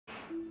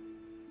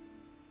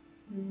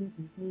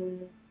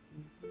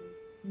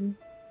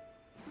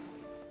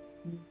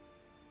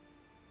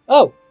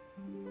Oh,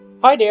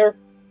 hi there.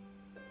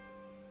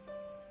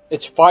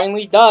 It's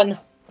finally done.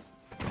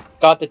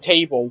 Got the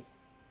table.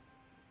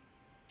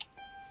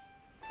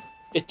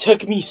 It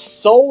took me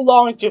so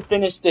long to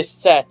finish this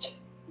set.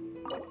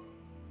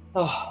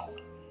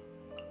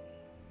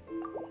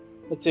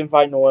 Let's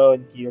invite Noel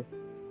in here.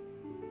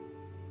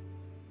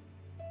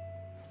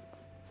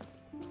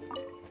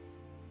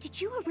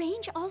 Did you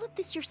arrange all of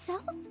this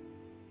yourself?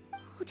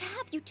 Oh, to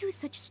have you do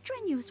such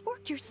strenuous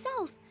work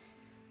yourself.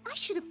 I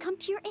should have come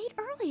to your aid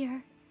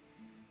earlier.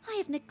 I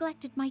have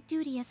neglected my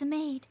duty as a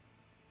maid.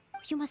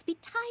 You must be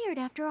tired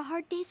after a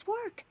hard day's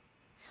work.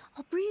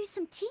 I'll brew you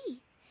some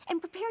tea and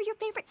prepare your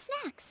favorite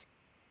snacks.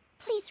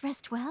 Please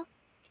rest well.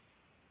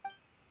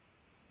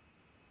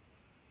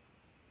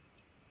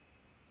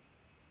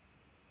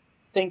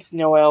 Thanks,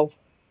 Noel.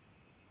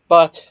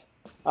 But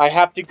I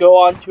have to go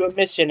on to a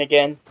mission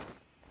again.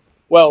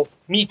 Well,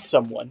 meet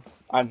someone,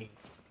 I mean.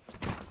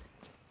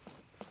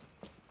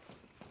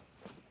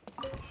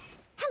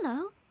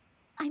 Hello.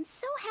 I'm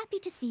so happy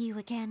to see you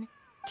again.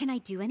 Can I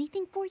do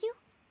anything for you?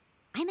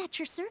 I'm at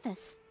your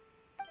service.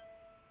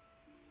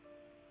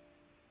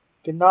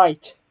 Good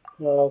night,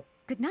 Noel.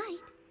 Good night.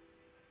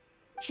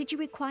 Should you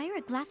require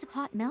a glass of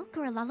hot milk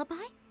or a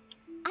lullaby?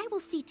 I will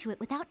see to it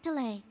without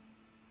delay.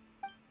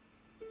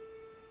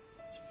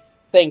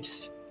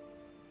 Thanks.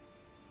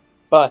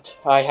 But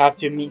I have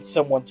to meet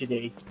someone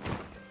today.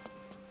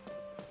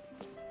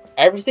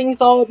 Everything's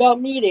all about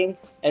meeting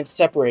and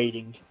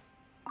separating.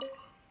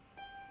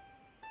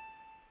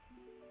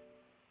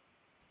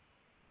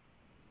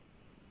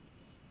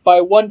 But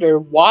I wonder,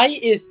 why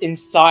is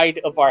inside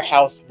of our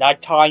house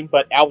nighttime,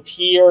 but out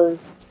here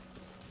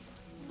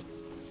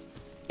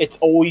it's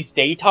always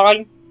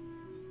daytime?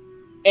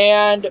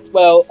 And,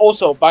 well,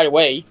 also, by the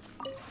way,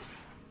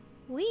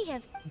 We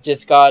have...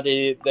 just got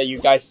to let you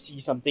guys see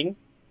something.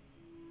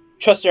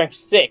 Trust rank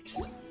 6.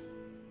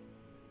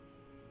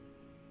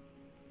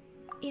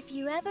 If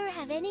you ever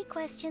have any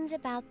questions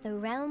about the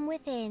realm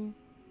within,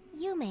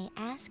 you may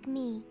ask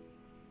me.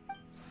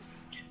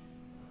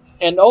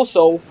 And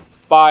also,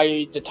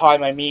 by the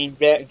time I mean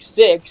rank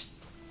 6,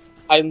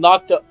 I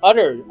unlocked the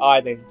other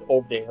island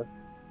over there.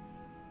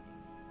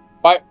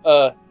 But,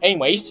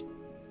 anyways,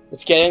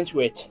 let's get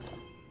into it.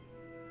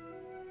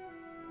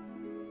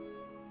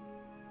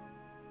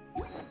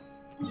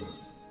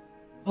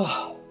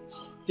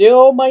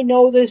 Still, my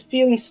nose is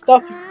feeling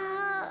stuffy.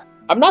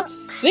 I'm not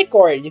sick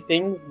or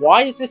anything.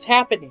 Why is this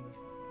happening?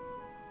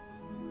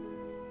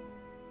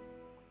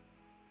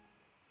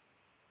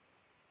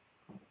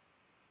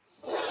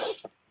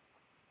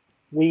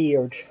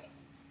 Weird.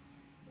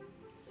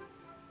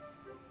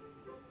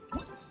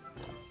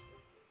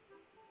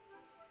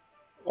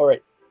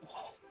 Alright.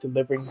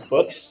 Delivering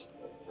books.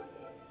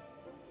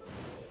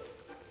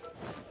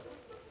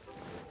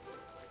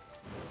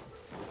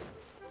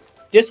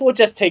 This will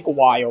just take a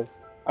while,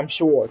 I'm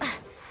sure.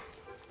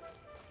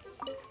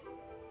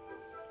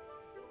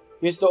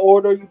 Here's the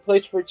order you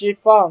placed for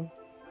Jifang.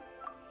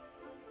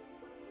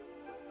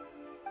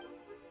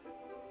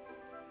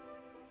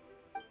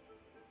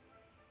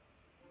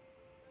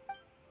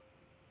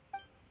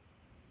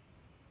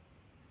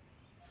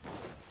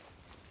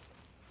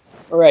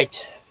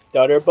 Alright,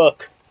 the other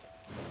book.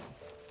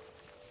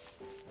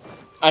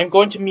 I'm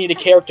going to meet a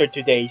character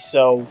today,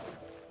 so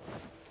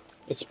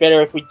it's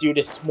better if we do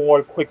this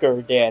more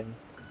quicker than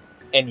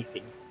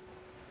anything.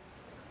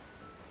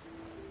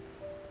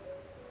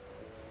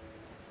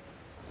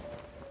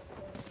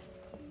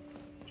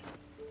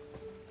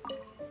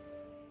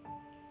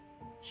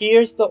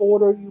 Here's the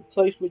order you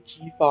placed with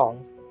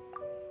Jifang.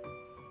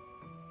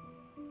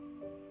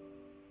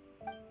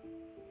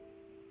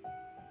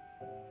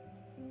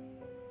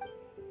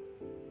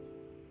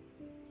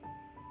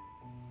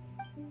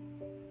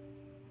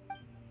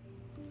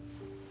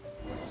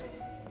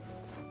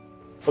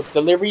 Book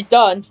delivery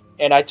done,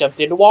 and I jumped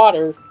in the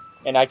water,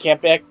 and I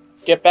can't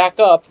get back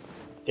up.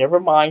 Never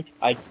mind,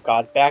 I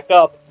got back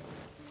up.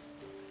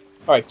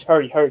 Alright,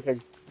 hurry.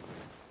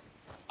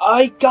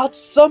 I got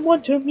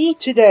someone to meet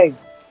today!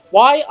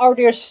 Why are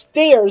there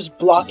stairs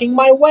blocking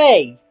my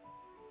way?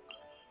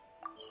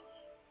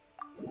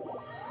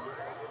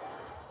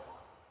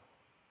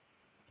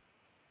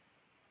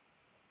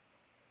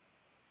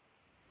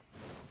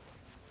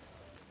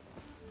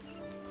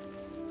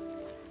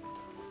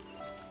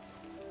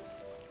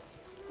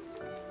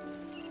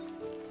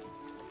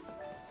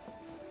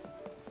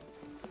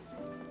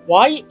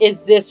 Why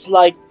is this,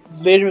 like,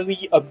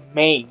 literally a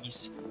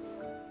maze?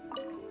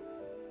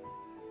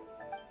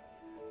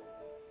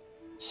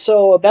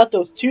 So, about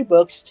those 2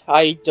 books,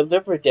 I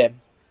delivered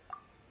them.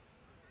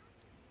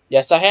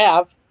 Yes, I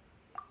have.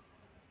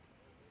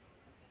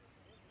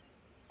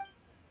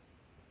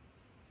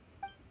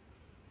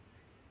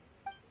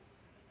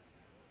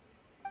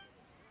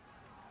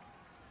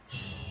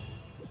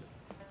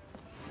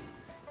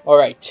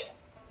 Alright.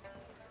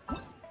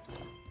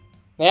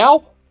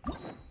 Now,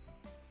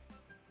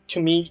 to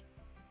meet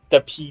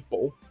the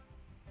people.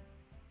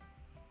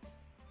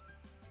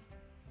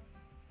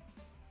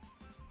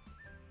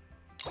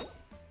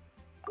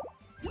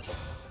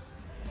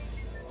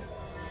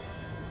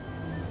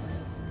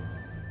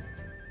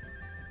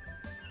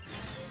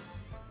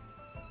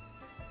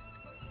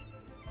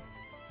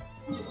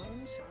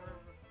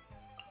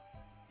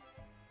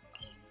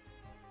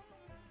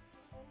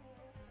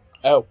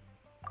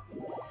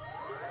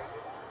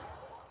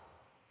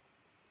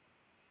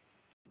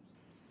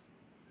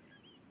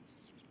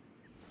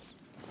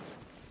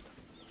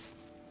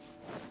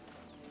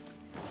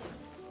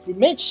 You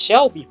met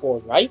Shell before,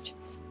 right?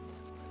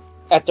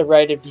 At the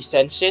Rite of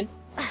Descension.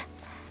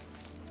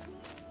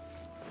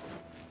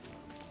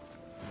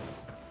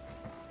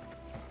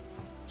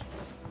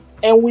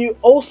 And we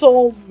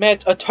also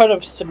met a ton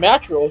of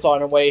Symmetrials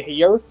on our way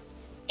here.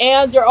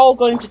 And they're all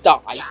going to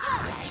die.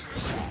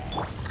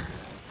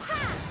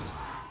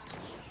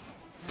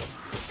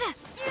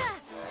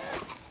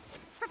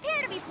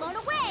 Prepare to be blown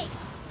away!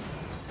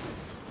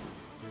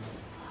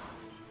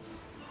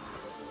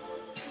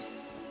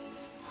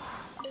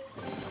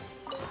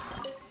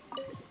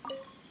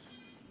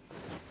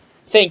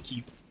 Thank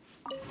you.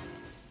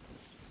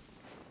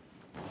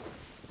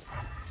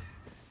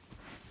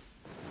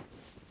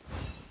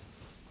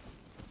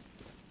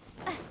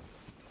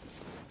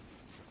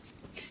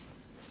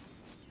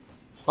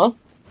 Huh?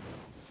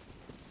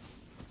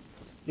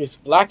 There's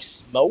black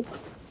smoke?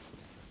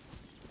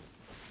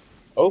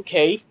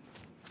 Okay.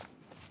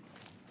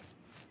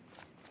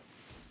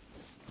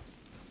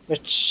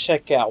 Let's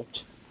check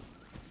out.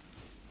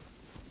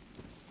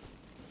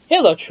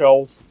 Hello,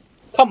 trolls.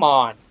 Come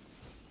on.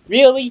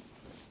 Really?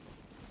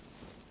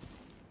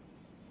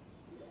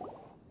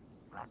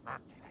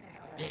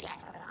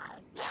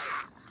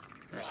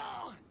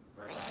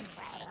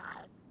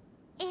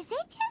 Is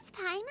it just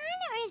Paimon,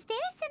 or is there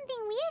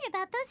something weird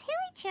about those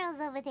hilly trails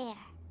over there?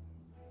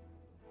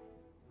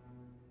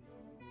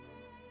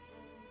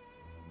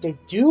 They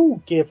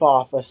do give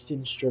off a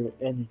sinister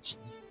energy.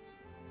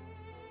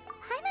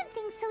 Paimon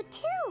thinks so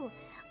too.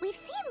 We've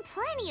seen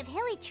plenty of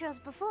hilly trails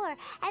before,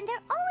 and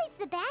they're always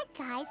the bad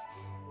guys.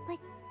 But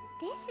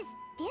this is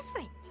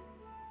different.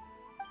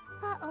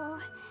 Uh-oh.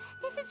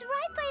 This is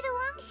right by the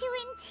Wangshu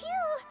Inn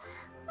too.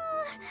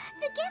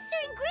 The guests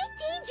are in great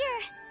danger.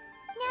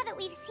 Now that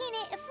we've seen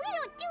it, if we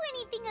don't do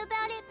anything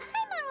about it,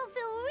 Paimon will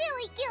feel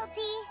really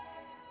guilty.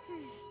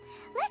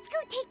 Let's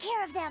go take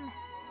care of them.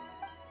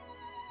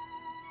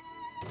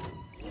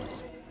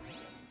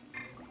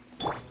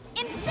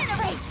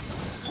 Incinerate!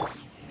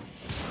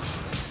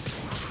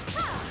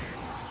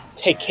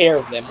 Take care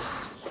of them.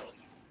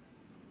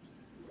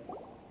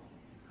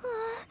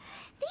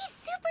 These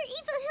super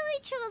evil hilly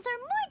trolls are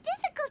more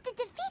difficult to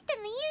defeat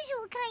than the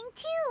usual kind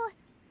too.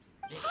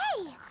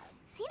 Hey!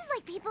 Seems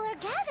like people are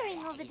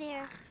gathering over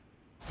there.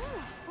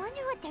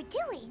 Wonder what they're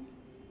doing.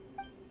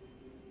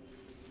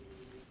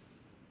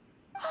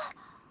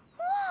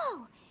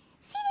 Whoa!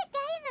 See that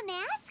guy in the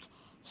mask?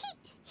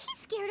 He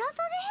scared off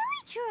all the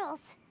hilly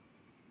trolls.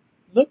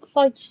 Looks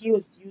like he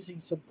was using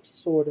some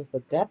sort of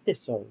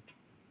adaptisode.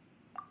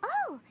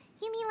 Oh,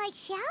 you mean like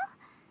Xiao?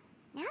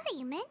 Now that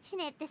you mention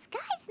it, this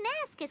guy's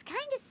mask is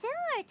kind of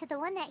similar to the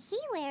one that he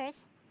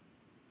wears.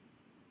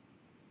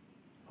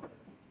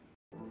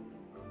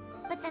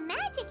 But the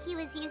magic he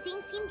was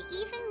using seemed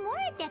even more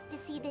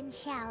adeptus-y than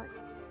Xiao's.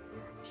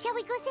 Shall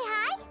we go say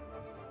hi?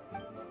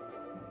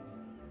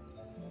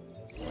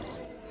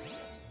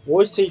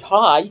 Or say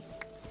hi.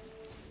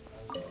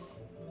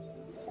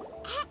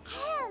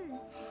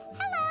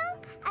 Hello,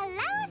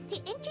 allow us to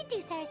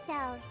introduce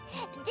ourselves.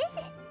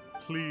 This is...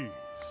 Please,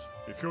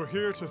 if you're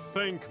here to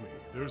thank me,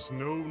 there's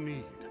no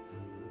need.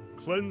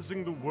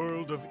 Cleansing the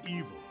world of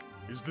evil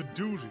is the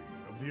duty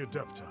of the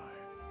Adepti.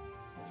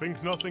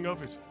 Think nothing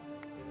of it.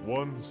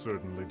 One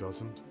certainly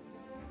doesn't.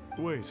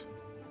 Wait,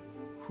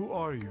 who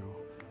are you?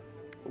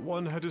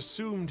 One had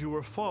assumed you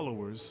were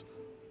followers,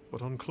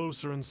 but on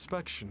closer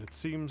inspection it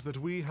seems that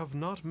we have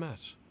not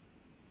met.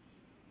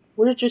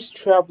 We're just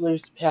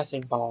travelers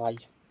passing by.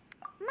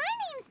 My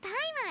name's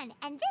Paimon,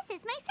 and this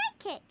is my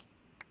sidekick.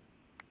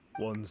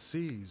 One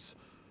sees.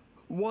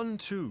 One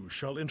too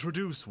shall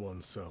introduce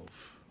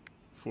oneself,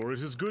 for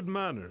it is good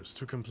manners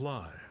to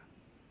comply.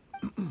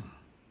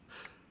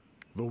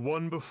 The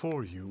one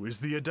before you is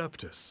the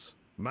Adeptus,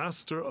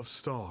 Master of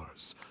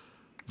Stars,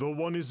 though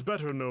one is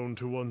better known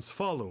to one's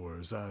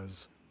followers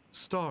as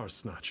Star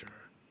Snatcher.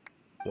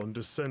 One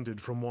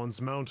descended from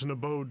one's mountain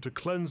abode to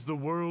cleanse the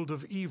world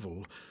of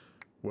evil,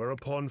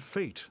 whereupon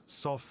fate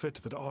saw fit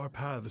that our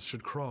paths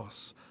should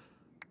cross.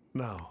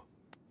 Now,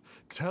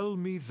 tell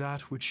me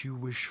that which you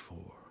wish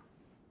for.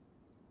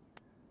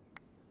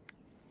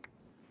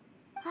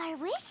 Our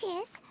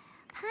wishes?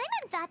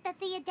 Paimon thought that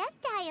the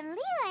Adepti and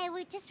Leela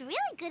were just really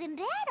good in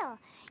battle.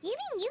 You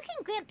mean you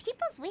can grant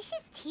people's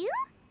wishes too?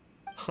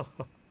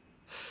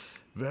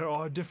 There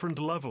are different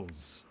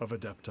levels of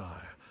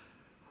Adepti.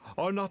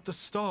 Are not the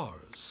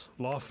stars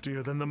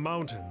loftier than the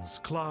mountains,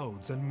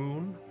 clouds, and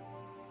moon?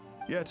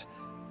 Yet,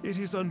 it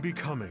is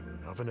unbecoming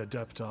of an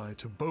Adepti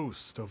to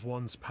boast of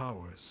one's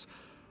powers.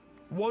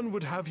 One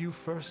would have you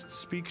first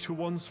speak to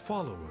one's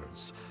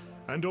followers,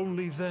 and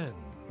only then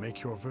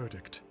make your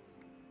verdict.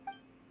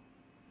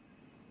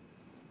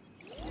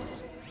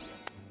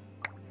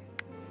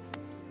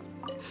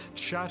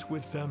 Chat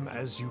with them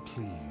as you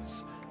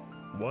please.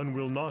 One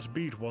will not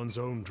beat one's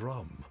own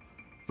drum.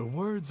 The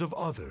words of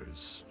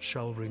others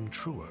shall ring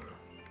truer.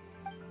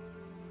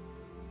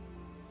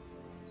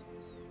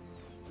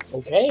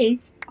 Okay.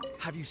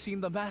 Have you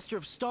seen the Master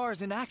of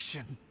Stars in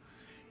action?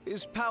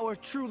 His power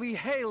truly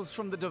hails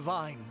from the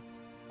divine.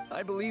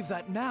 I believe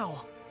that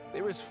now,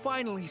 There is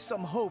finally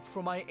some hope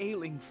for my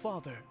ailing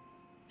father.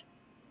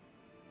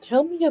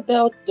 Tell me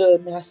about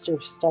the Master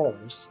of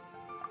Stars.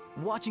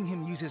 Watching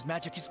him use his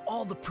magic is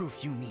all the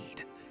proof you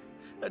need.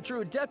 A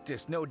true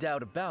Adeptus, no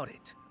doubt about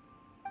it.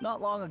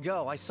 Not long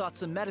ago, I sought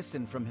some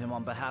medicine from him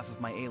on behalf of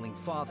my ailing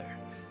father.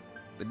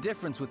 The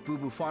difference with Boo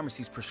Boo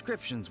Pharmacy's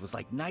prescriptions was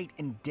like night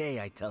and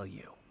day, I tell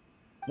you.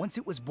 Once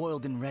it was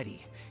boiled and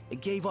ready, it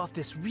gave off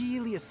this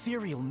really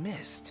ethereal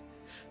mist.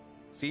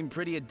 Seemed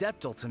pretty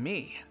adeptal to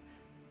me.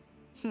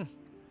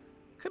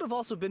 Could have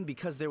also been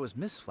because there was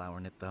mistflower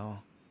in it, though.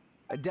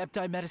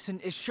 Adepti medicine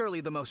is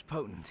surely the most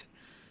potent.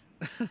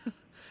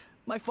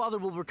 My father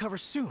will recover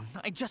soon,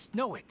 I just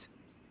know it.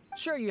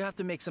 Sure, you have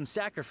to make some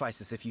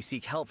sacrifices if you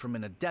seek help from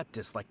an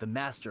Adeptus like the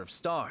Master of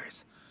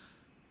Stars.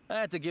 I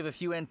had to give a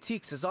few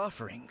antiques as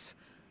offerings.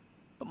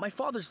 But my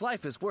father's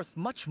life is worth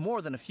much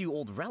more than a few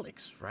old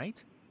relics,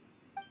 right?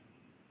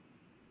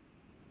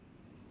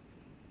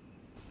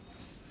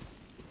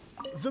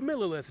 The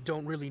Millilith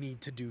don't really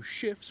need to do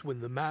shifts when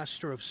the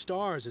Master of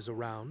Stars is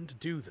around,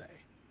 do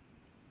they?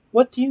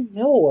 What do you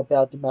know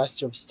about the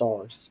Master of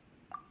Stars?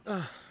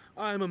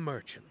 I'm a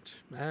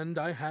merchant, and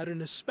I had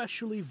an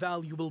especially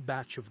valuable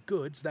batch of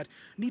goods that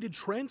needed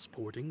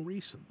transporting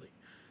recently.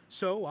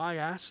 So I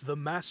asked the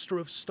Master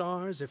of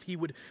Stars if he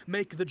would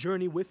make the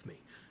journey with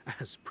me,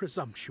 as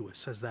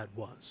presumptuous as that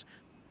was.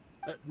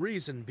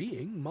 Reason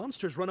being,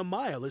 monsters run a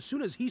mile as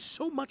soon as he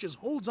so much as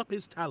holds up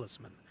his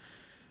talisman.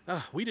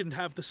 We didn't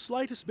have the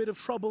slightest bit of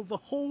trouble the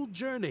whole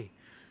journey.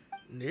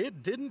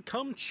 It didn't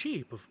come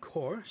cheap, of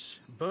course,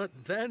 but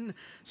then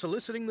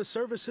soliciting the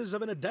services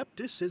of an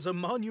Adeptus is a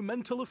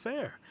monumental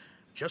affair.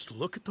 Just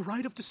look at the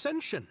Rite of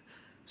Dissension.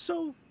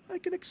 So I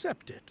can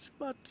accept it,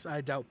 but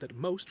I doubt that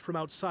most from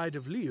outside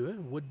of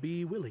Iv'e would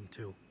be willing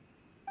to.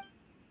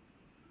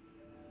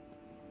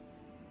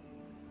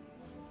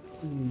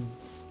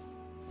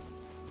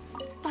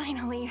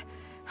 Finally,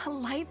 a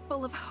life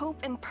full of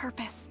hope and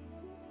purpose.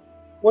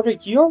 What are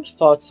your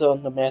thoughts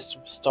on the Master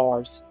of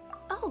Stars?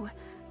 Oh,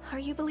 are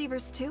you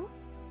believers too?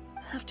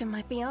 After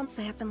my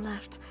fiancé had been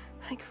left,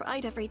 I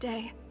cried every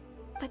day.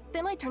 But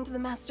then I turned to the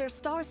Master of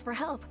Stars for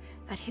help.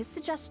 At his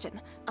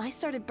suggestion, I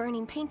started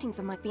burning paintings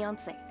of my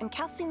fiancé and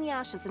casting the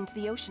ashes into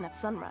the ocean at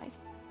sunrise.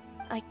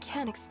 I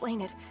can't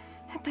explain it,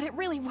 but it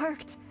really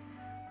worked.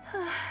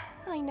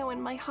 I know in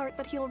my heart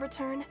that he'll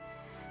return.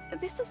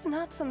 This is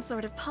not some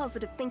sort of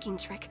positive thinking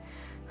trick.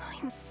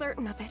 I'm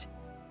certain of it.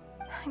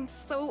 I'm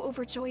so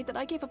overjoyed that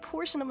I gave a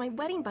portion of my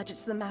wedding budget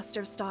to the Master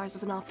of Stars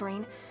as an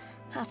offering.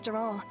 After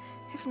all,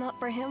 if not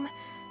for him,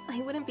 I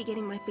wouldn't be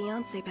getting my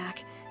fiancé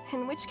back,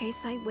 in which case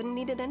I wouldn't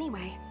need it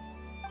anyway.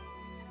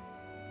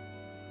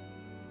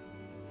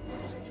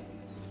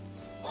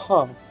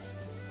 Huh.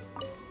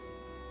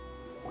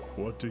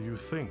 What do you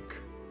think?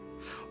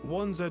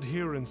 One's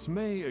adherents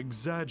may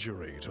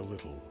exaggerate a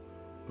little,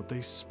 but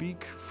they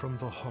speak from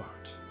the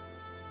heart.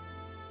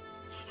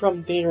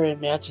 From their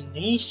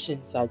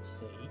imaginations, I'd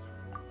say.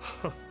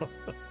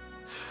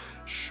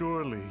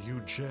 Surely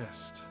you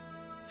jest.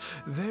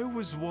 There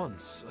was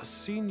once a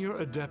senior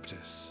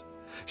Adeptus,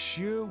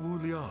 Xie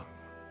Wuliang,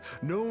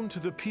 known to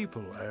the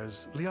people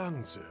as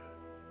Liangzi.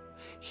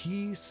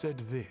 He said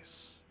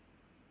this: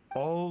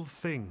 all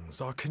things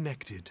are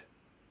connected.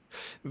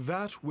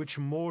 That which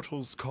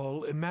mortals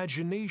call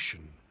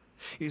imagination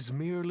is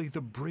merely the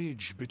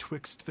bridge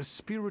betwixt the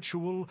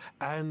spiritual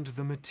and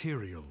the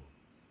material.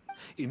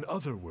 In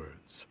other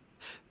words,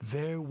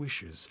 their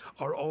wishes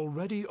are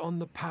already on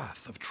the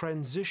path of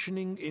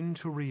transitioning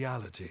into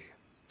reality.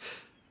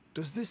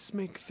 Does this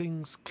make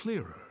things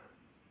clearer?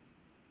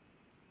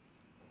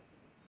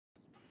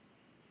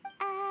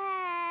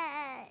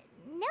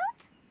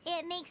 Nope.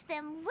 It makes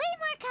them way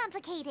more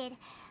complicated.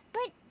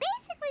 But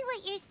basically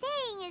what you're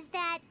saying is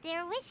that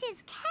their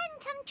wishes can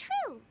come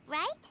true,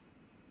 right?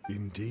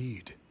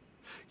 Indeed.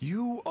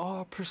 You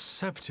are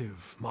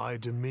perceptive, my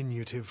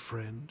diminutive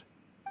friend.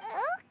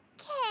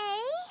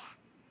 Okay.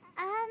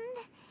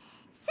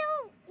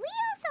 So we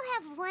also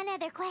have one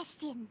other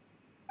question.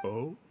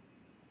 Oh?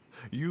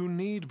 You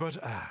need but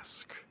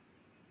ask.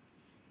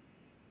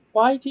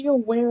 Why do you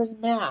wear a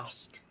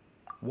mask?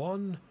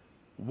 One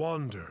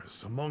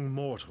wanders among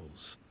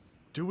mortals,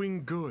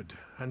 doing good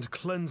and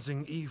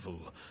cleansing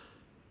evil.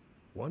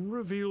 One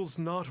reveals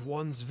not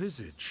one's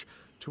visage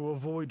to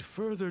avoid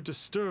further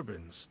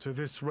disturbance to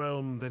this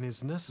realm than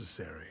is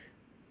necessary.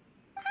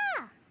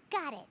 Ah,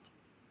 got it.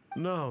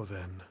 Now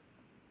then,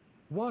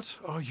 what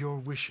are your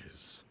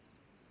wishes?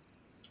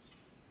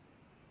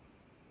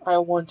 I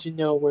want to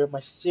know where my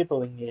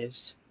sibling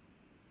is.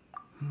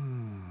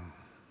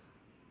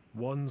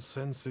 One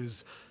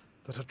senses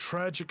that a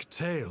tragic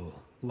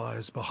tale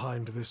lies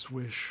behind this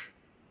wish.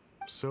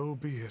 So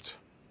be it.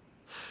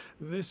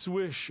 This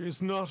wish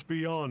is not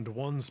beyond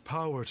one's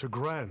power to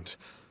grant,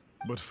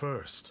 but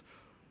first,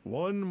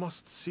 one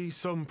must see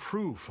some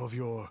proof of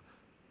your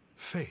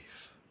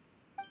faith.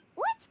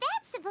 What's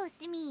that supposed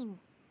to mean?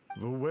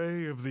 The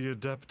way of the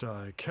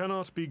Adepti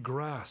cannot be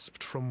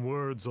grasped from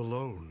words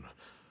alone.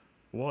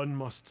 One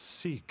must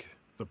seek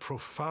the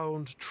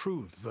profound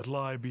truths that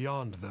lie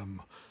beyond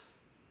them.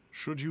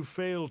 Should you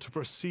fail to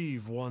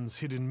perceive one's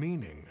hidden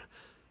meaning,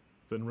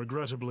 then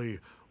regrettably,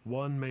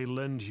 one may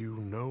lend you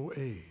no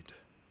aid.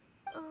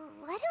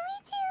 What do we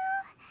do?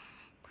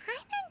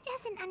 Paimon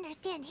doesn't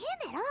understand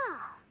him at all.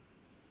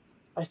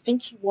 I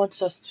think he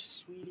wants us to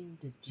sweeten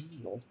the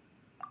deal.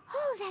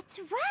 Oh, that's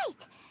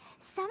right!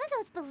 Some of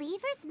those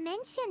believers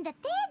mentioned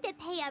that they had to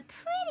pay a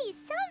pretty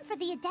sum for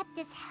the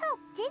Adeptus' help,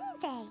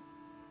 didn't they?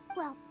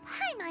 Well,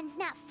 Paimon's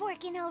not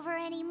forking over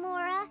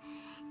anymore,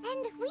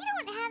 and we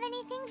don't have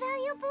anything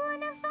valuable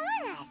enough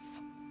on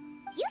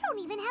us. You don't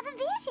even have a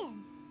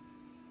vision.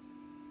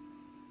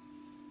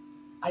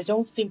 I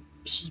don't think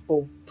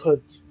people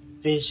put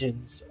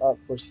visions up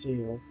for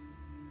sale.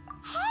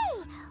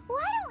 Hey,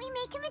 why don't we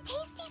make him a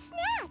tasty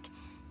snack?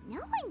 No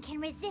one can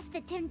resist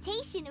the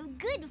temptation of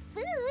good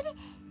food,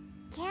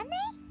 can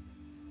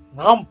they?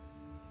 Nom.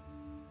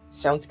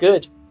 Sounds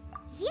good.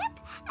 Yep,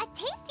 a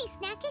tasty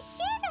snack is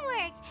sure to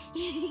work.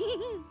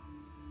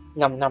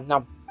 Nom nom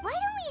nom. Why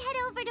don't we head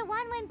over to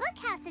Wanwen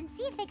Bookhouse and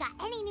see if they got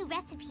any new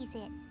recipes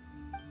in?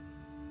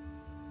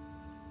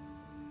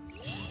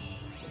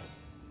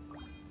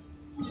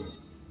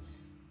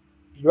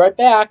 Be right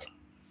back.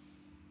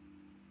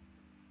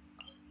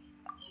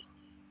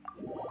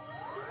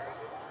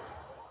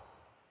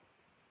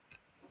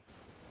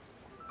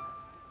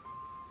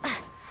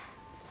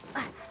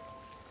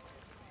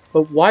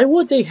 But why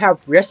would they have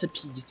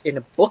recipes in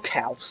a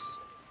bookhouse?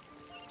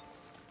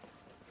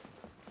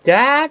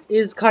 That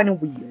is kind of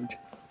weird.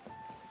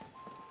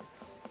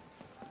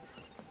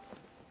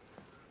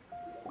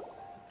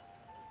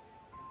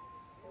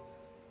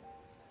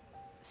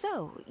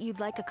 So, you'd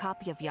like a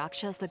copy of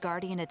Yaksha's The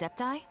Guardian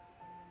Adepti?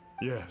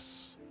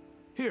 Yes.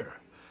 Here,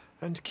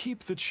 and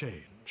keep the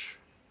change.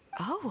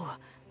 Oh,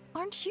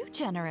 aren't you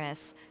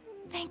generous?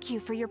 Thank you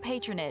for your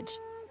patronage.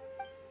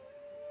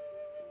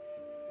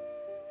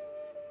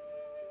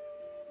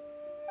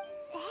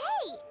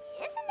 Hey,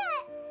 isn't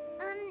that,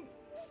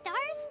 Star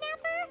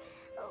Snapper?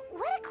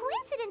 What a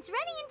coincidence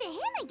running into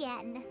him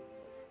again.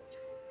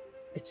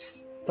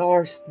 It's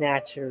Star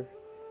Snatcher.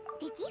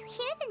 Did you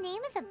hear the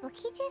name of the book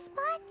he just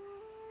bought?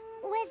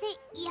 Was it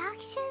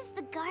Yaksha's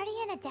The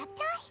Guardian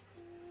Adepti?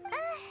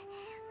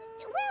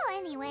 Well,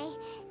 anyway,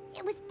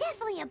 it was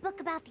definitely a book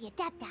about the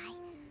Adepti.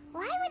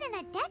 Why would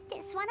an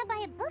Adeptus want to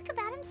buy a book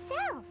about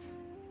himself?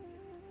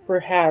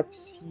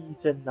 Perhaps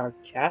he's a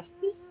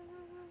Narcastus?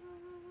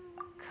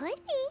 Could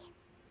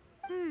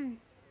be.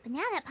 But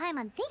now that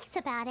Paimon thinks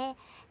about it,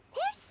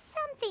 there's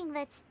something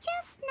that's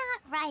just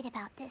not right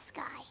about this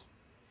guy.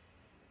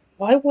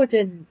 Why would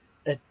an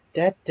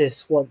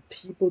Adeptus want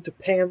people to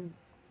pay him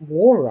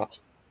more?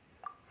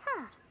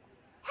 Huh.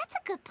 That's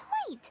a good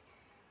point.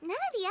 None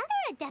of the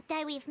other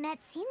Adepti we've met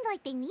seemed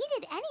like they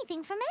needed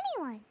anything from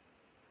anyone.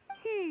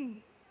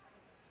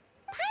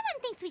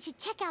 Paimon thinks we should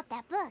check out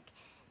that book.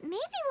 Maybe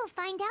we'll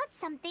find out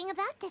something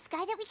about this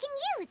guy that we can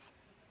use.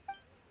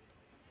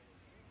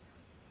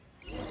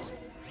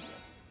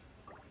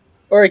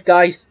 Alright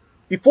guys,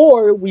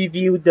 before we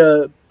view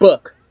the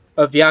book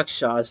of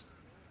Yakshas,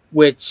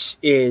 which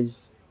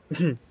is,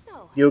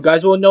 you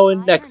guys will know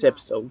in the next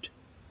episode,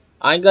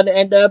 I'm gonna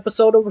end the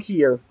episode over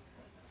here.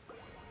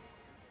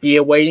 Be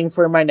waiting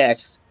for my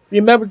next.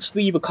 Remember to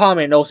leave a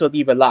comment and also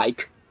leave a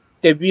like.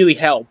 They really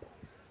help.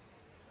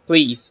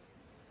 Please.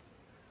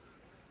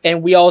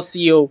 And we all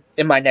see you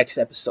in my next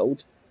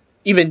episode.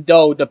 Even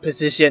though the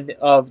position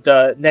of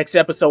the next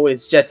episode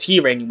is just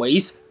here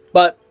anyways.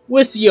 But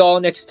we'll see you all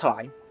next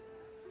time.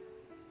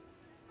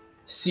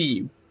 See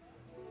you.